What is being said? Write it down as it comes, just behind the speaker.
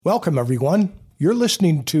Welcome, everyone. You're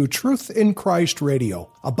listening to Truth in Christ Radio,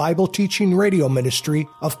 a Bible teaching radio ministry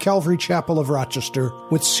of Calvary Chapel of Rochester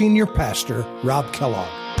with Senior Pastor Rob Kellogg.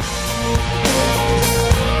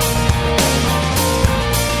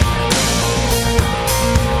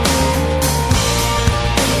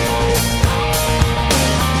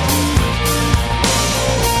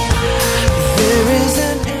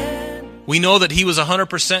 We know that he was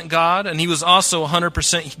 100% God, and he was also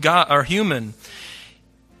 100% God, or human.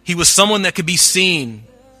 He was someone that could be seen.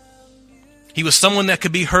 He was someone that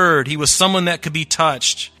could be heard. He was someone that could be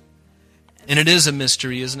touched. And it is a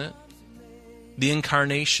mystery, isn't it? The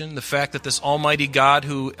incarnation, the fact that this almighty God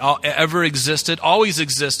who ever existed, always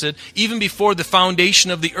existed, even before the foundation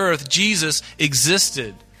of the earth, Jesus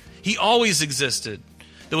existed. He always existed.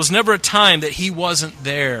 There was never a time that he wasn't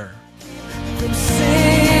there.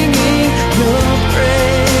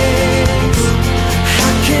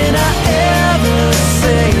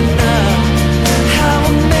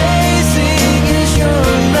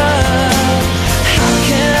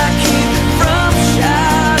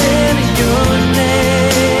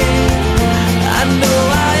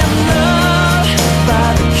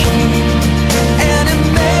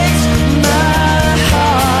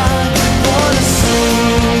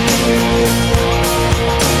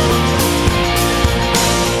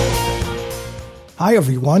 Hi,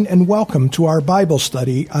 everyone, and welcome to our Bible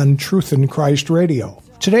study on Truth in Christ Radio.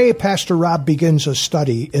 Today, Pastor Rob begins a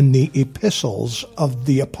study in the epistles of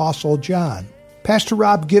the Apostle John. Pastor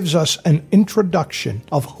Rob gives us an introduction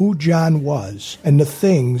of who John was and the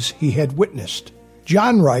things he had witnessed.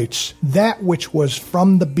 John writes, "That which was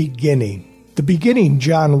from the beginning." The beginning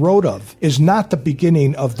John wrote of is not the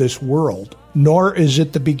beginning of this world, nor is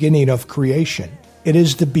it the beginning of creation. It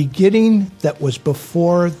is the beginning that was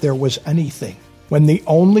before there was anything, when the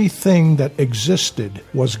only thing that existed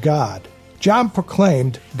was God. John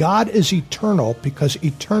proclaimed, God is eternal because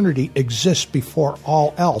eternity exists before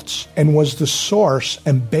all else and was the source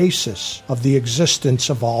and basis of the existence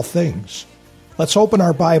of all things. Let's open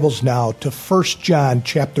our Bibles now to 1 John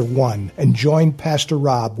chapter 1 and join Pastor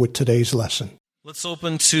Rob with today's lesson. Let's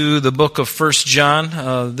open to the book of 1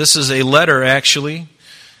 John. This is a letter, actually,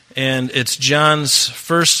 and it's John's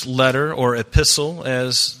first letter, or epistle,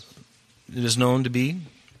 as it is known to be.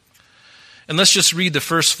 And let's just read the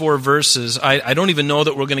first four verses. I don't even know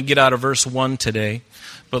that we're going to get out of verse 1 today,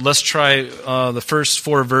 but let's try the first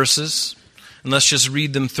four verses, and let's just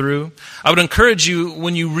read them through. I would encourage you,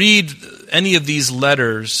 when you read any of these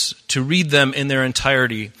letters, to read them in their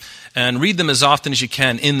entirety, and read them as often as you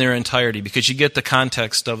can in their entirety, because you get the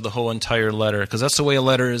context of the whole entire letter, because that's the way a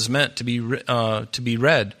letter is meant to be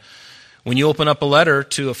read. When you open up a letter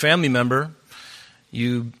to a family member,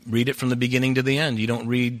 you read it from the beginning to the end. You don't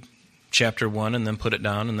read chapter 1 and then put it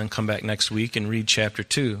down and then come back next week and read chapter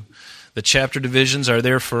 2. The chapter divisions are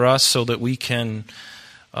there for us so that we can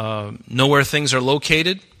know where things are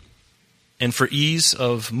located and for ease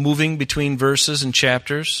of moving between verses and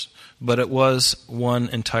chapters, but it was one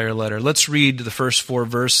entire letter. Let's read the first four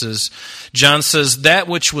verses. John says, "That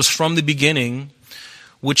which was from the beginning,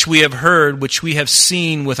 which we have heard, which we have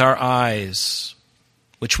seen with our eyes,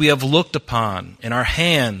 which we have looked upon, and our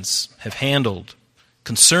hands have handled,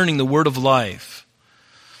 concerning the word of life.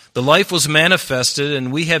 The life was manifested,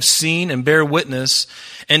 and we have seen and bear witness,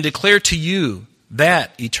 and declare to you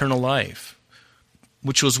that eternal life,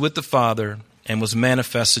 which was with the Father, and was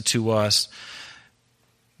manifested to us.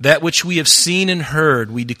 That which we have seen and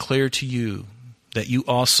heard, we declare to you, that you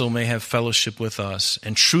also may have fellowship with us.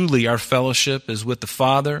 And truly our fellowship is with the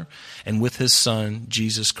Father, and with His Son,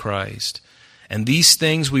 Jesus Christ. And these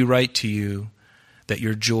things we write to you, that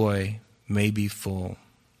your joy may be full."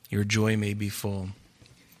 Your joy may be full.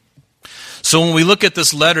 So when we look at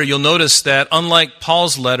this letter, you'll notice that unlike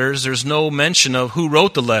Paul's letters, there's no mention of who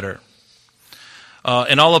wrote the letter.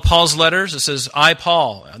 In all of Paul's letters, it says, "I,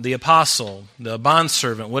 Paul, the apostle, the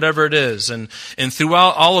bondservant," whatever it is. And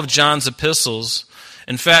throughout all of John's epistles,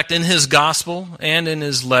 in fact, in his gospel and in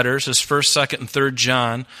his letters, his 1st, 2nd, and 3rd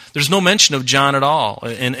John, there's no mention of John at all,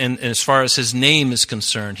 and as far as his name is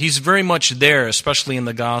concerned. He's very much there, especially in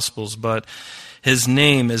the gospels, but his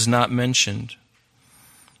name is not mentioned.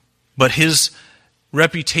 But his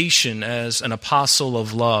reputation as an apostle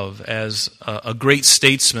of love, as a great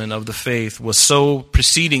statesman of the faith, was so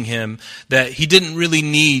preceding him that he didn't really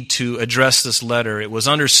need to address this letter. It was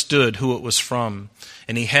understood who it was from,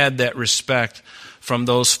 and he had that respect from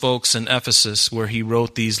those folks in Ephesus where he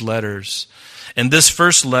wrote these letters. And this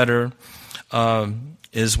first letter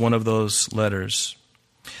is one of those letters.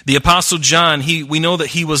 The Apostle John, we know that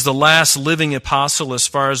he was the last living apostle as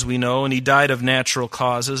far as we know, and he died of natural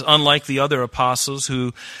causes, unlike the other apostles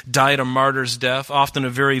who died a martyr's death, often a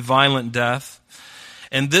very violent death.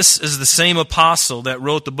 And this is the same apostle that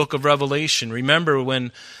wrote the book of Revelation. Remember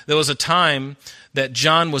when there was a time that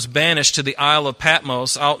John was banished to the Isle of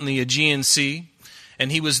Patmos out in the Aegean Sea,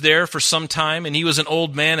 and he was there for some time, and he was an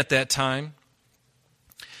old man at that time.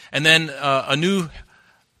 And then a new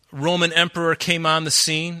Roman emperor came on the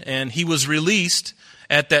scene, and he was released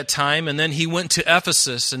at that time, and then he went to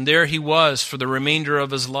Ephesus, and there he was for the remainder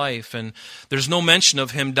of his life. And there's no mention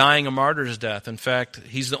of him dying a martyr's death. In fact,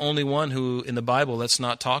 he's the only one who, in the Bible, that's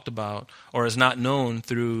not talked about or is not known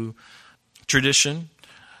through tradition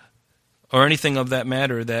or anything of that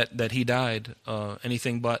matter that he died,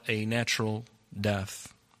 anything but a natural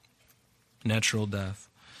death. Natural death.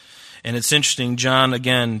 And it's interesting, John,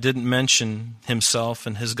 again, didn't mention himself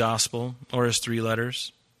in his gospel or his 3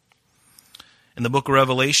 letters. In the book of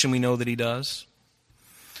Revelation, we know that he does.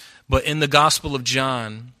 But in the Gospel of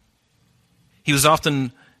John, he was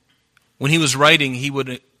often, when he was writing, he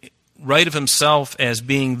would write of himself as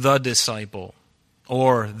being the disciple,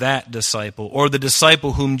 or that disciple, or the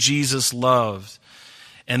disciple whom Jesus loved.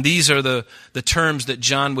 And these are the terms that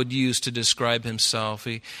John would use to describe himself.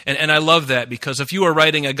 And I love that, because if you were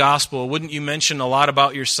writing a gospel, wouldn't you mention a lot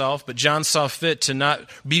about yourself? But John saw fit to not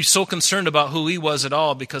be so concerned about who he was at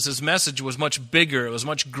all, because his message was much bigger, it was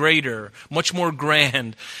much greater, much more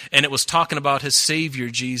grand, and it was talking about his Savior,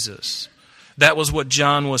 Jesus. That was what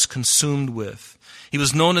John was consumed with. He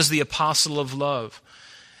was known as the apostle of love.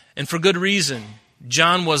 And for good reason.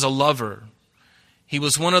 John was a lover. He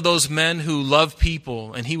was one of those men who loved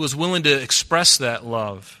people, and he was willing to express that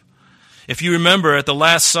love. If you remember, at the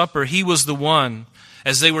Last Supper, he was the one,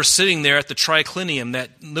 as they were sitting there at the triclinium,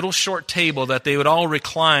 that little short table that they would all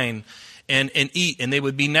recline and eat, and they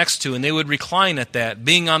would be next to, and they would recline at that.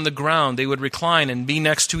 Being on the ground, they would recline and be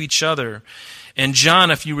next to each other. And John,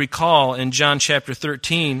 if you recall, in John chapter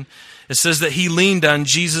 13, it says that he leaned on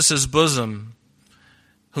Jesus' bosom,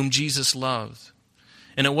 whom Jesus loved.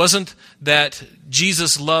 And it wasn't that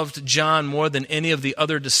Jesus loved John more than any of the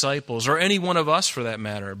other disciples, or any one of us for that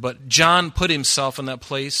matter, but John put himself in that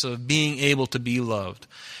place of being able to be loved.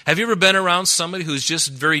 Have you ever been around somebody who's just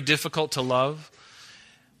very difficult to love?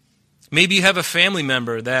 Maybe you have a family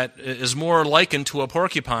member that is more likened to a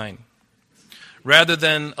porcupine rather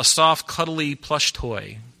than a soft, cuddly plush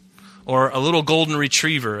toy, or a little golden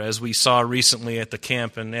retriever, as we saw recently at the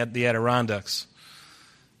camp and at the Adirondacks.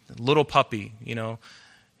 A little puppy,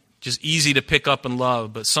 just easy to pick up and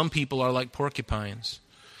love, but some people are like porcupines.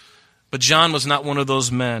 But John was not one of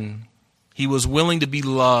those men. He was willing to be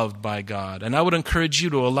loved by God. And I would encourage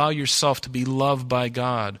you to allow yourself to be loved by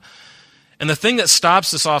God. And the thing that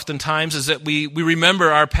stops us oftentimes is that we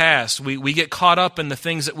remember our past. We get caught up in the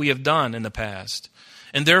things that we have done in the past.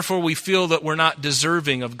 And therefore we feel that we're not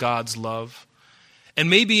deserving of God's love. And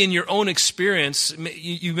maybe in your own experience,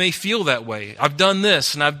 you may feel that way. I've done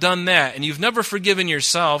this and I've done that, and you've never forgiven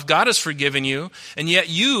yourself. God has forgiven you, and yet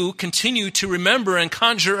you continue to remember and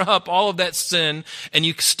conjure up all of that sin, and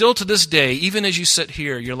you still to this day, even as you sit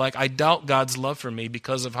here, you're like, I doubt God's love for me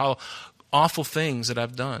because of how awful things that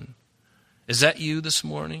I've done. Is that you this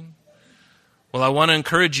morning? Well, I want to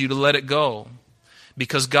encourage you to let it go,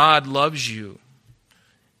 because God loves you.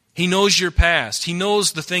 He knows your past. He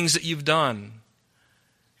knows the things that you've done.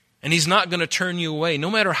 And He's not going to turn you away,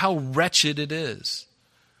 no matter how wretched it is.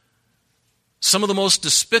 Some of the most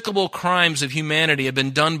despicable crimes of humanity have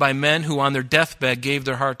been done by men who on their deathbed gave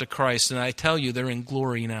their heart to Christ. And I tell you, they're in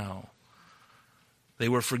glory now. They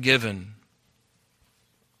were forgiven.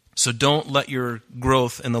 So don't let your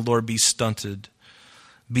growth in the Lord be stunted.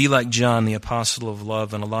 Be like John, the apostle of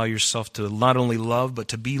love, and allow yourself to not only love, but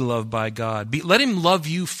to be loved by God. Let Him love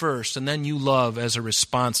you first, and then you love as a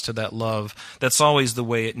response to that love. That's always the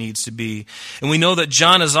way it needs to be. And we know that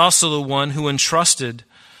John is also the one whom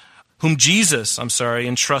Jesus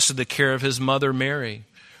entrusted the care of his mother Mary.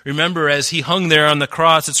 Remember, as He hung there on the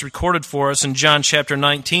cross, it's recorded for us in John chapter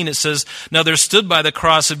 19, it says, Now there stood by the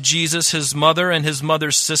cross of Jesus his mother and his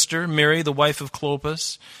mother's sister, Mary, the wife of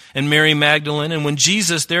Clopas, and Mary Magdalene. And when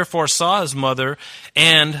Jesus therefore saw his mother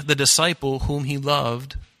and the disciple whom He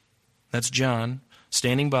loved, that's John,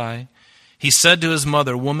 standing by, He said to his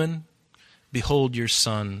mother, Woman, behold your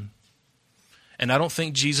son. And I don't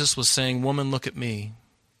think Jesus was saying, Woman, look at me.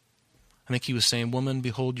 I think He was saying, Woman,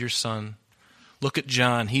 behold your son. Look at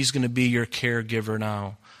John. He's going to be your caregiver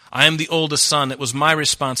now. I am the oldest son. It was my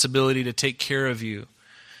responsibility to take care of you.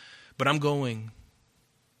 But I'm going.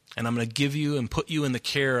 And I'm going to give you and put you in the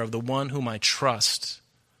care of the one whom I trust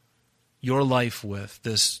your life with,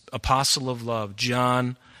 this apostle of love,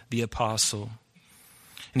 John the apostle.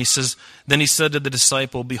 And he says, then he said to the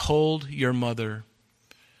disciple, behold your mother.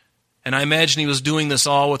 And I imagine he was doing this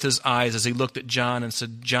all with his eyes as he looked at John and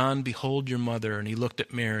said, John, behold your mother. And he looked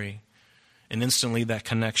at Mary. And instantly that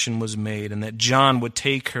connection was made, and that John would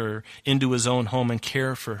take her into his own home and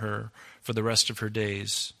care for her for the rest of her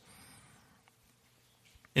days.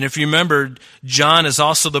 And if you remember, John is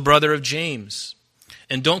also the brother of James.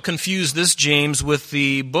 And don't confuse this James with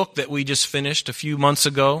the book that we just finished a few months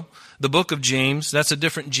ago, the book of James. That's a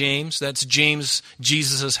different James. That's James,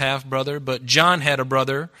 Jesus' half-brother. But John had a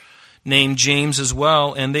brother named James as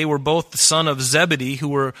well, and they were both the son of Zebedee,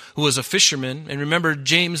 who was a fisherman. And remember,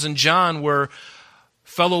 James and John were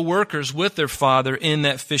fellow workers with their father in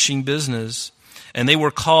that fishing business. And they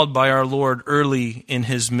were called by our Lord early in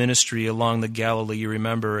his ministry along the Galilee, you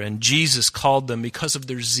remember. And Jesus called them because of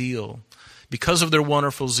their zeal. Because of their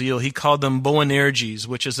wonderful zeal, he called them Boanerges,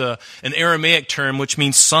 which is an Aramaic term which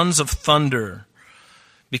means sons of thunder.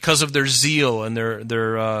 Because of their zeal and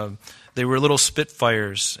they were little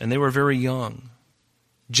spitfires, and they were very young.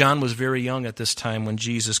 John was very young at this time when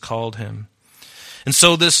Jesus called him. And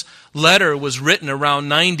so this letter was written around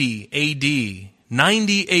 90 A.D.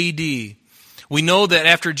 90 A.D. We know that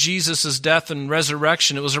after Jesus' death and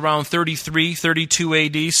resurrection, it was around 33, 32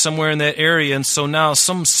 A.D., somewhere in that area. And so now,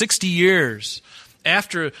 some 60 years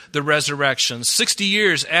after the resurrection, 60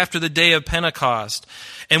 years after the day of Pentecost.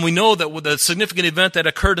 And we know that the significant event that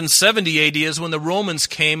occurred in 70 A.D. is when the Romans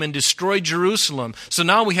came and destroyed Jerusalem. So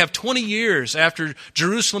now we have 20 years after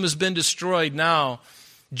Jerusalem has been destroyed. Now,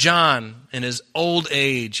 John, in his old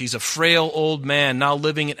age, he's a frail old man, now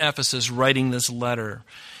living in Ephesus, writing this letter.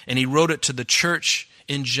 And he wrote it to the church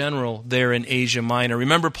in general there in Asia Minor.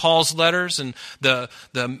 Remember Paul's letters and the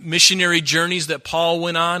missionary journeys that Paul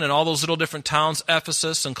went on in all those little different towns,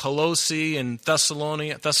 Ephesus and Colossae and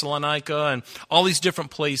Thessalonica and all these different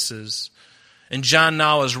places. And John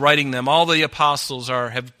now is writing them. All the apostles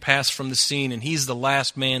have passed from the scene, and he's the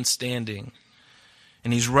last man standing.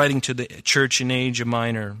 And he's writing to the church in Asia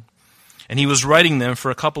Minor. And he was writing them for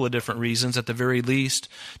a couple of different reasons, at the very least,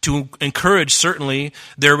 to encourage, certainly,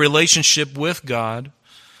 their relationship with God,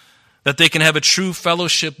 that they can have a true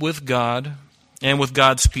fellowship with God and with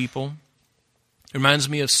God's people. It reminds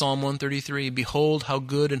me of Psalm 133, behold how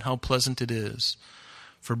good and how pleasant it is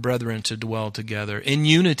for brethren to dwell together in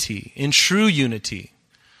unity, in true unity,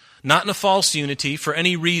 not in a false unity for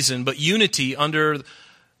any reason, but unity under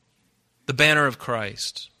the banner of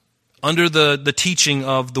Christ, under the teaching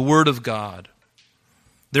of the Word of God.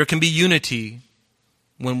 There can be unity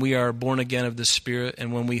when we are born again of the Spirit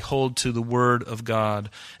and when we hold to the Word of God.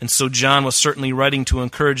 And so John was certainly writing to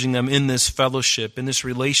encouraging them in this fellowship, in this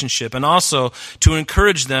relationship, and also to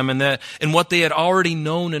encourage them in what they had already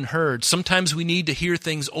known and heard. Sometimes we need to hear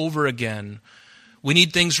things over again. We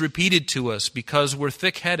need things repeated to us because we're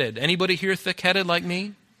thick-headed. Anybody here thick-headed like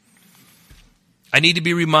me? I need to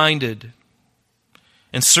be reminded.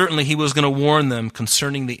 And certainly he was going to warn them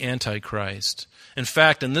concerning the Antichrist. In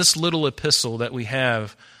fact, in this little epistle that we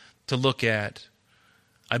have to look at,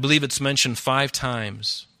 I believe it's mentioned 5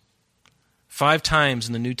 times. 5 times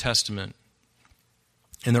in the New Testament.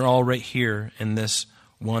 And they're all right here in this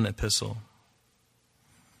one epistle.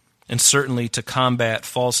 And certainly to combat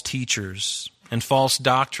false teachers and false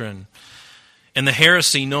doctrine and the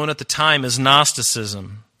heresy known at the time as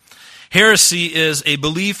Gnosticism. Heresy is a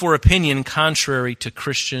belief or opinion contrary to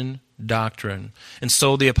Christian doctrine. And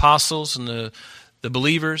so the apostles and the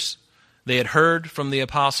believers, they had heard from the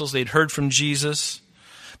apostles, they had heard from Jesus.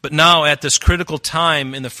 But now at this critical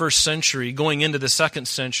time in the first century, going into the second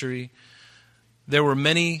century, there were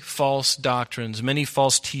many false doctrines, many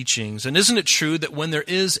false teachings. And isn't it true that when there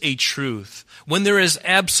is a truth, when there is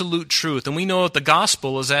absolute truth, and we know that the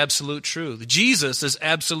gospel is absolute truth, Jesus is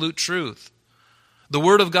absolute truth. The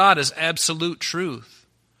Word of God is absolute truth.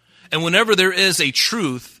 And whenever there is a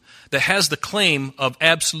truth that has the claim of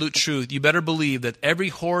absolute truth, you better believe that every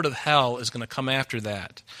horde of hell is going to come after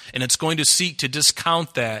that. And it's going to seek to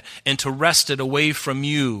discount that and to wrest it away from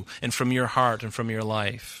you and from your heart and from your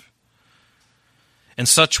life. And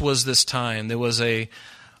such was this time. There was a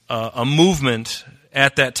movement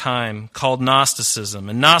at that time called Gnosticism.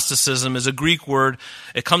 And Gnosticism is a Greek word.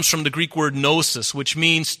 It comes from the Greek word gnosis, which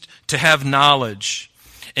means to have knowledge.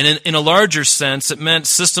 And in a larger sense, it meant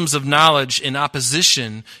systems of knowledge in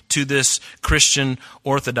opposition to this Christian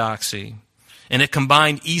orthodoxy. And it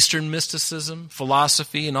combined Eastern mysticism,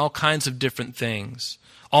 philosophy, and all kinds of different things,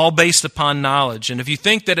 all based upon knowledge. And if you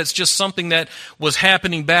think that it's just something that was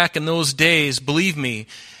happening back in those days, believe me,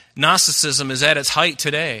 Gnosticism is at its height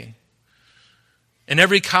today. In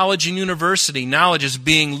every college and university, knowledge is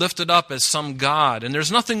being lifted up as some god. And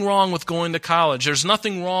there's nothing wrong with going to college. There's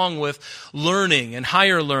nothing wrong with learning and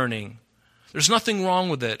higher learning. There's nothing wrong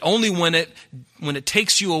with it, only when it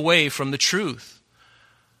takes you away from the truth.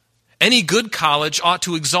 Any good college ought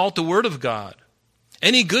to exalt the Word of God.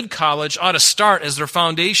 Any good college ought to start as their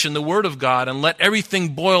foundation the Word of God and let everything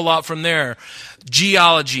boil out from there.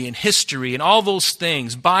 Geology and history and all those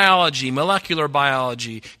things, biology, molecular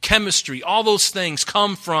biology, chemistry, all those things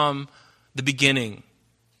come from the beginning.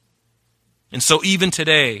 And so even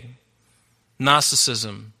today,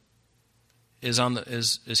 Gnosticism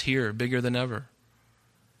is here, bigger than ever.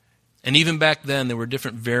 And even back then, there were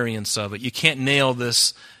different variants of it. You can't nail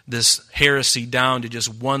this heresy down to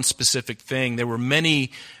just one specific thing. There were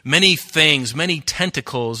many, many things, many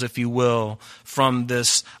tentacles, if you will, from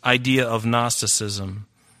this idea of Gnosticism.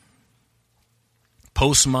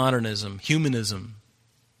 Postmodernism, humanism,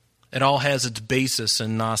 it all has its basis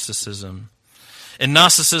in Gnosticism. And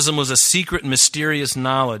Gnosticism was a secret, mysterious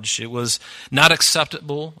knowledge. It was not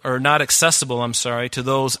accessible to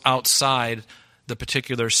those outside the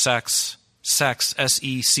particular sects,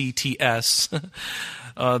 S-E-C-T-S,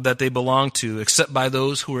 that they belonged to, except by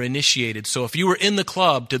those who were initiated. So if you were in the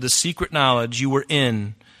club to the secret knowledge, you were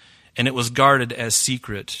in, and it was guarded as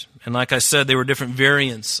secret. And like I said, there were different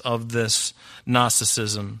variants of this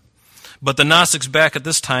Gnosticism. But the Gnostics back at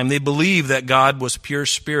this time, they believed that God was pure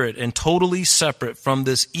spirit and totally separate from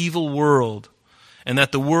this evil world, and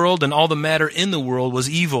that the world and all the matter in the world was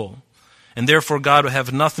evil, and therefore God would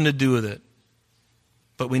have nothing to do with it.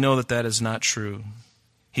 But we know that that is not true.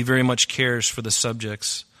 He very much cares for the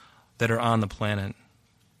subjects that are on the planet.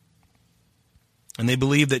 And they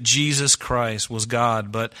believe that Jesus Christ was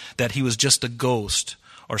God, but that he was just a ghost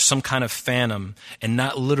or some kind of phantom and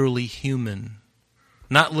not literally human.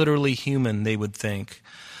 Not literally human, they would think.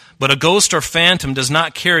 But a ghost or phantom does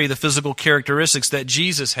not carry the physical characteristics that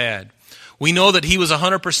Jesus had. We know that he was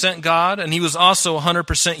 100% God, and he was also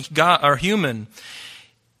 100% God or human.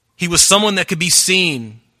 He was someone that could be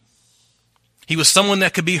seen. He was someone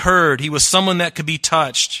that could be heard. He was someone that could be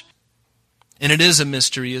touched. And it is a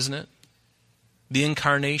mystery, isn't it? The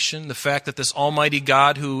incarnation, the fact that this almighty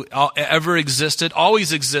God who ever existed,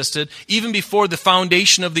 always existed, even before the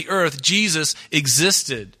foundation of the earth, Jesus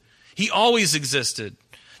existed. He always existed.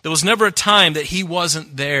 There was never a time that he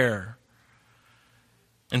wasn't there.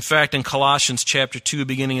 In fact, in Colossians chapter 2,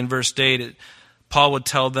 beginning in verse 8, Paul would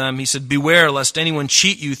tell them, he said, "Beware lest anyone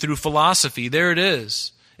cheat you through philosophy." There it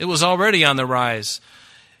is. It was already on the rise.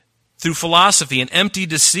 Through philosophy and empty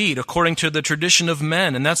deceit, according to the tradition of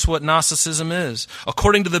men. And that's what Gnosticism is.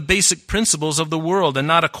 According to the basic principles of the world and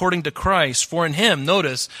not according to Christ. For in him,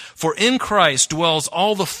 notice, for in Christ dwells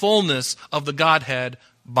all the fullness of the Godhead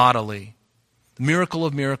bodily. The miracle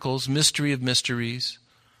of miracles, mystery of mysteries.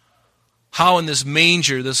 How in this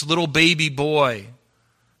manger, this little baby boy,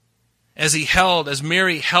 as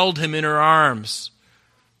Mary held him in her arms.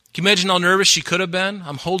 Can you imagine how nervous she could have been?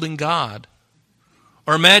 I'm holding God.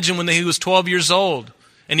 Or imagine when he was 12 years old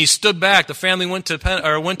and he stood back. The family went to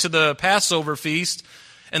the Passover feast,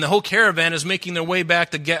 and the whole caravan is making their way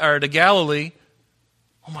back to Galilee.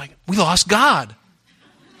 Oh my! We lost God.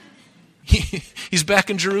 He's back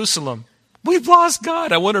in Jerusalem. We've lost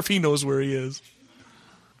God. I wonder if he knows where he is.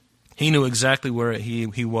 He knew exactly where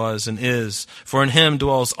he was and is. For in him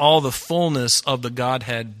dwells all the fullness of the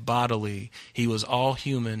Godhead bodily. He was all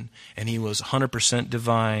human, and he was 100%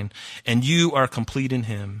 divine. And you are complete in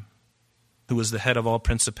him, who is the head of all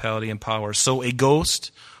principality and power. So a ghost,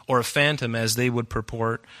 or a phantom, as they would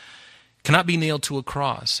purport, cannot be nailed to a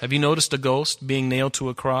cross. Have you noticed a ghost being nailed to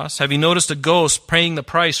a cross? Have you noticed a ghost paying the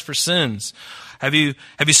price for sins? Have you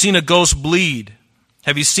seen a ghost bleed?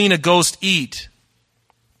 Have you seen a ghost eat?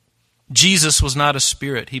 Jesus was not a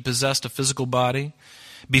spirit. He possessed a physical body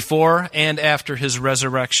before and after his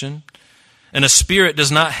resurrection. And a spirit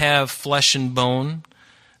does not have flesh and bone,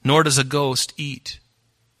 nor does a ghost eat.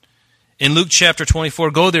 In Luke chapter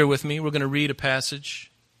 24, go there with me. We're going to read a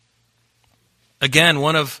passage. Again,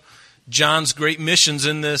 one of John's great missions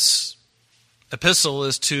in this epistle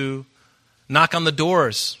is to knock on the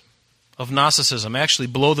doors of Gnosticism, actually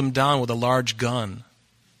blow them down with a large gun.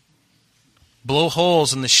 Blow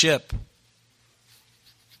holes in the ship.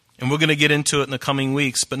 And we're going to get into it in the coming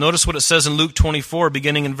weeks. But notice what it says in Luke 24,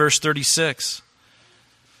 beginning in verse 36.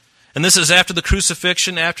 And this is after the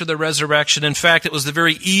crucifixion, after the resurrection. In fact, it was the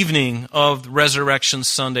very evening of Resurrection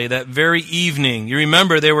Sunday, that very evening. You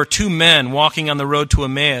remember there were two men walking on the road to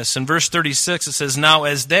Emmaus. In verse 36 it says, "Now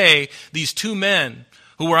as these two men,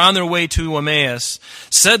 who were on their way to Emmaus,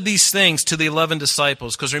 said these things to the 11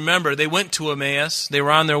 disciples." Because remember, they went to Emmaus. They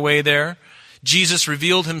were on their way there. Jesus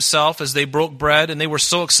revealed himself as they broke bread, and they were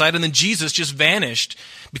so excited. And then Jesus just vanished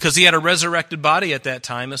because he had a resurrected body at that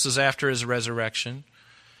time. This was after his resurrection.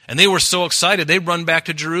 And they were so excited, they run back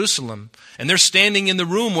to Jerusalem. And they're standing in the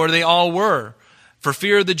room where they all were. For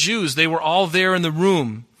fear of the Jews, they were all there in the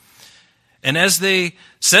room. And as they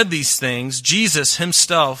said these things, Jesus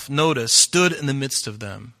himself, notice, stood in the midst of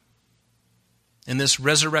them. In this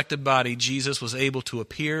resurrected body, Jesus was able to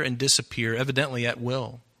appear and disappear, evidently at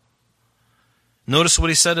will. Notice what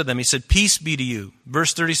he said to them. He said, "Peace be to you."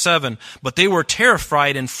 Verse 37, but they were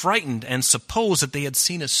terrified and frightened and supposed that they had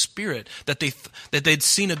seen a spirit, that they'd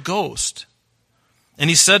seen a ghost. And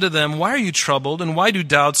he said to them, "Why are you troubled, and why do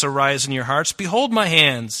doubts arise in your hearts? Behold my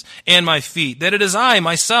hands and my feet, that it is I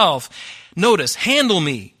myself. Notice, handle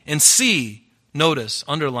me and see." Notice,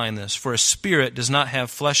 underline this, "For a spirit does not have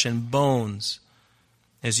flesh and bones,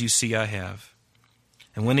 as you see I have."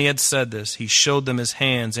 And when he had said this, he showed them his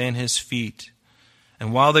hands and his feet.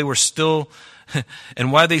 And while they still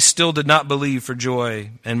did not believe for joy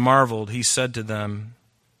and marveled, he said to them,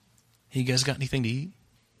 "Hey, you guys got anything to eat?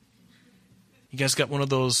 You guys got one of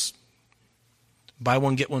those buy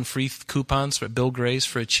one, get one free coupons for Bill Gray's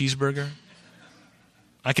for a cheeseburger?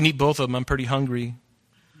 I can eat both of them. I'm pretty hungry.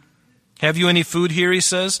 Have you any food here?" he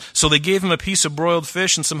says. So they gave him a piece of broiled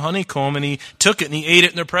fish and some honeycomb, and he took it and he ate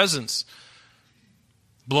it in their presence.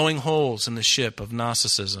 Blowing holes in the ship of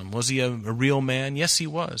Gnosticism. Was he a real man? Yes, he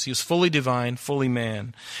was. He was fully divine, fully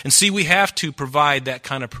man. And see, we have to provide that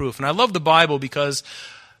kind of proof. And I love the Bible because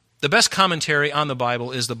the best commentary on the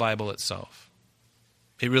Bible is the Bible itself.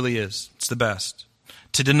 It really is. It's the best.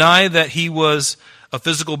 To deny that he was a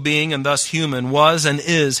physical being and thus human was and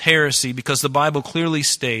is heresy, because the Bible clearly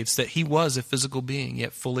states that he was a physical being,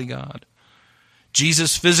 yet fully God.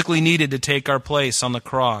 Jesus physically needed to take our place on the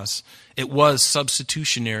cross. It was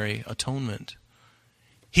substitutionary atonement.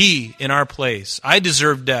 He in our place. I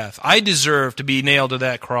deserve death. I deserve to be nailed to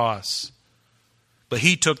that cross. But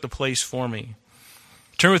he took the place for me.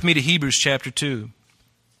 Turn with me to Hebrews chapter 2.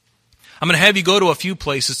 I'm going to have you go to a few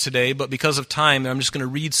places today, but because of time, I'm just going to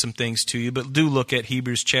read some things to you. But do look at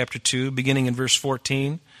Hebrews chapter 2, beginning in verse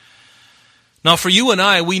 14. Now, for you and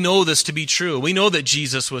I, we know this to be true. We know that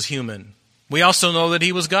Jesus was human. We also know that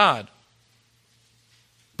he was God.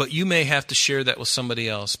 But you may have to share that with somebody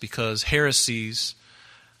else, because heresies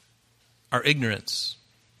are ignorance.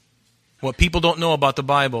 What people don't know about the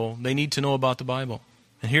Bible, they need to know about the Bible.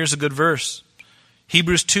 And here's a good verse.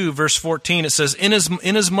 Hebrews 2, verse 14, it says,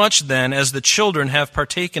 Inasmuch then as the children have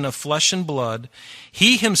partaken of flesh and blood,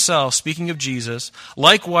 he himself, speaking of Jesus,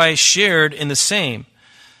 likewise shared in the same.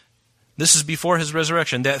 This is before his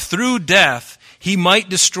resurrection, that through death he might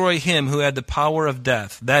destroy him who had the power of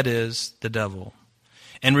death, that is, the devil,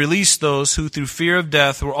 and release those who through fear of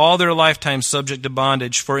death were all their lifetime subject to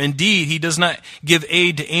bondage. For indeed he does not give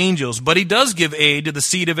aid to angels, but he does give aid to the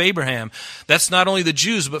seed of Abraham. That's not only the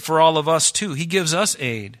Jews, but for all of us too. He gives us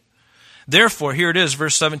aid. Therefore, here it is,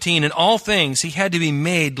 verse 17, in all things he had to be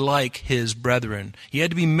made like his brethren. He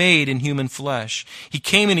had to be made in human flesh. He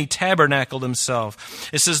came and he tabernacled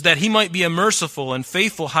himself. It says that he might be a merciful and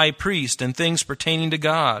faithful high priest in things pertaining to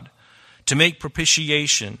God, to make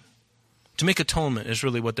propitiation. To make atonement is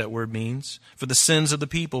really what that word means, for the sins of the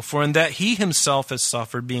people. For in that he himself has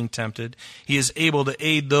suffered being tempted, he is able to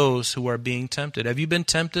aid those who are being tempted. Have you been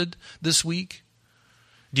tempted this week?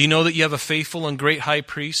 Do you know that you have a faithful and great high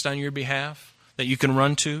priest on your behalf that you can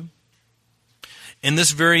run to? In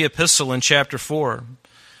this very epistle in chapter 4,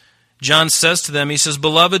 John says to them, he says,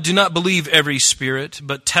 Beloved, do not believe every spirit,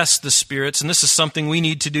 but test the spirits. And this is something we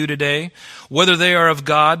need to do today, whether they are of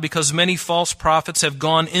God, because many false prophets have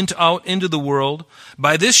gone out into the world.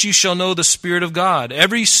 By this you shall know the Spirit of God.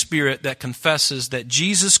 Every spirit that confesses that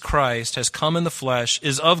Jesus Christ has come in the flesh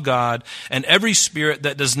is of God, and every spirit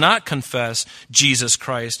that does not confess Jesus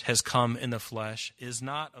Christ has come in the flesh is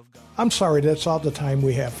not of God. I'm sorry, that's all the time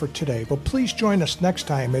we have for today, but please join us next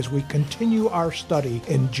time as we continue our study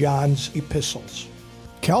in John's epistles.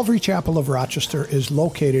 Calvary Chapel of Rochester is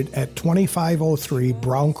located at 2503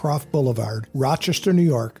 Browncroft Boulevard, Rochester, New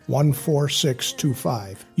York,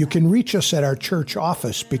 14625. You can reach us at our church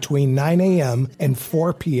office between 9 a.m. and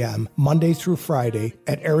 4 p.m. Monday through Friday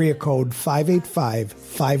at area code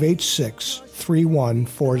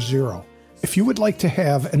 585-586-3140. If you would like to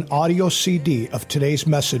have an audio CD of today's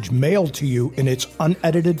message mailed to you in its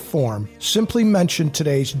unedited form, simply mention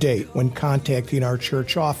today's date when contacting our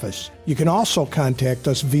church office. You can also contact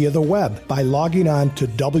us via the web by logging on to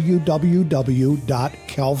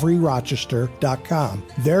www.calvaryrochester.com.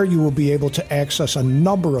 There you will be able to access a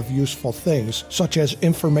number of useful things, such as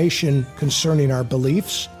information concerning our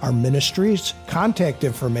beliefs, our ministries, contact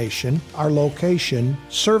information, our location,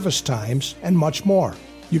 service times, and much more.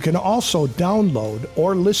 You can also download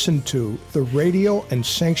or listen to the radio and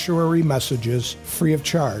sanctuary messages free of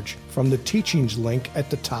charge from the teachings link at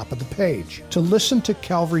the top of the page. To listen to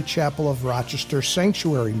Calvary Chapel of Rochester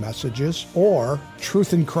sanctuary messages or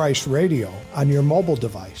Truth in Christ Radio on your mobile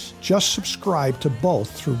device, just subscribe to both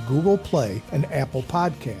through Google Play and Apple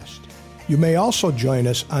Podcast. You may also join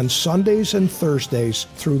us on Sundays and Thursdays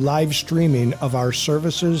through live streaming of our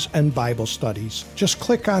services and Bible studies. Just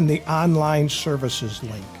click on the online services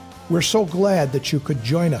link. We're so glad that you could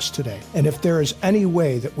join us today. And if there is any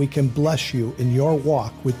way that we can bless you in your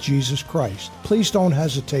walk with Jesus Christ, please don't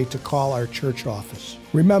hesitate to call our church office.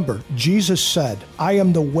 Remember, Jesus said, "I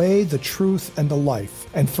am the way, the truth, and the life.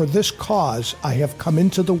 And for this cause I have come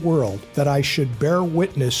into the world, that I should bear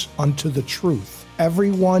witness unto the truth.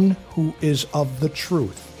 Everyone who is of the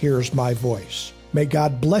truth hears my voice." May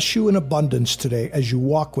God bless you in abundance today as you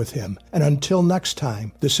walk with Him. And until next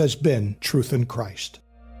time, this has been Truth in Christ.